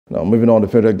Now, moving on, the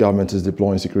federal government is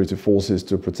deploying security forces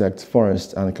to protect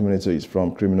forests and communities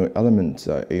from criminal elements,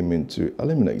 aiming to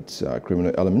eliminate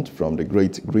criminal elements from the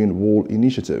Great Green Wall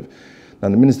Initiative.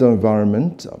 And the Minister of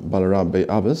Environment, Balarabe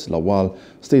Abbas Lawal,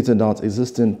 stated that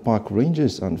existing park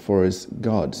rangers and forest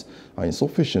guards are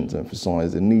insufficient to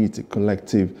emphasize the need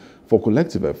for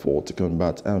collective effort to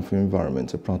combat harmful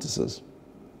environmental practices.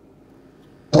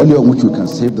 Only on which we can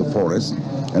save the forest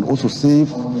and also save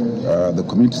the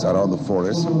communities around the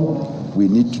forest, we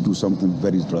need to do something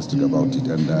very drastic about it,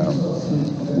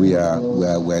 and we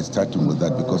are starting with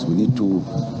that, because we need to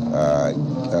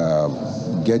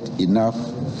get enough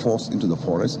force into the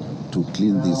forest to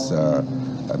clean these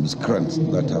miscreants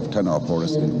that have turned our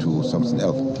forest into something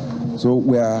else. So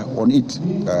we are on it,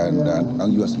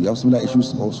 and we have similar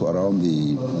issues also around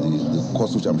the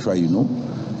coast, which I'm sure you know.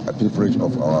 Pilferage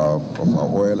of our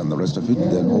oil and the rest of it.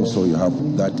 Then also you have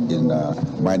that in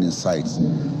mining sites,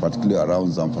 particularly around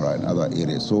Zamfara and other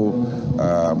areas. So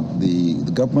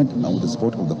the government, and with the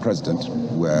support of the president,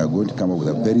 we are going to come up with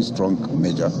a very strong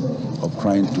measure of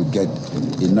trying to get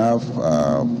enough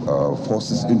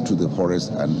forces into the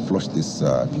forest and flush these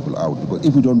people out. Because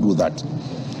if we don't do that,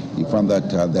 you find that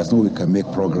there's no way we can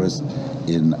make progress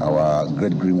in our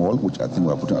Great Green Wall, which I think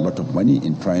we're putting a lot of money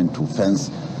in trying to fence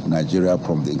Nigeria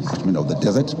from the encroachment of the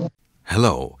desert.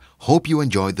 Hello, hope you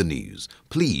enjoyed the news.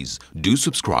 Please do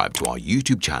subscribe to our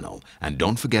YouTube channel and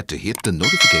don't forget to hit the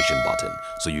notification button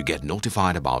so you get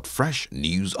notified about fresh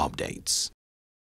news updates.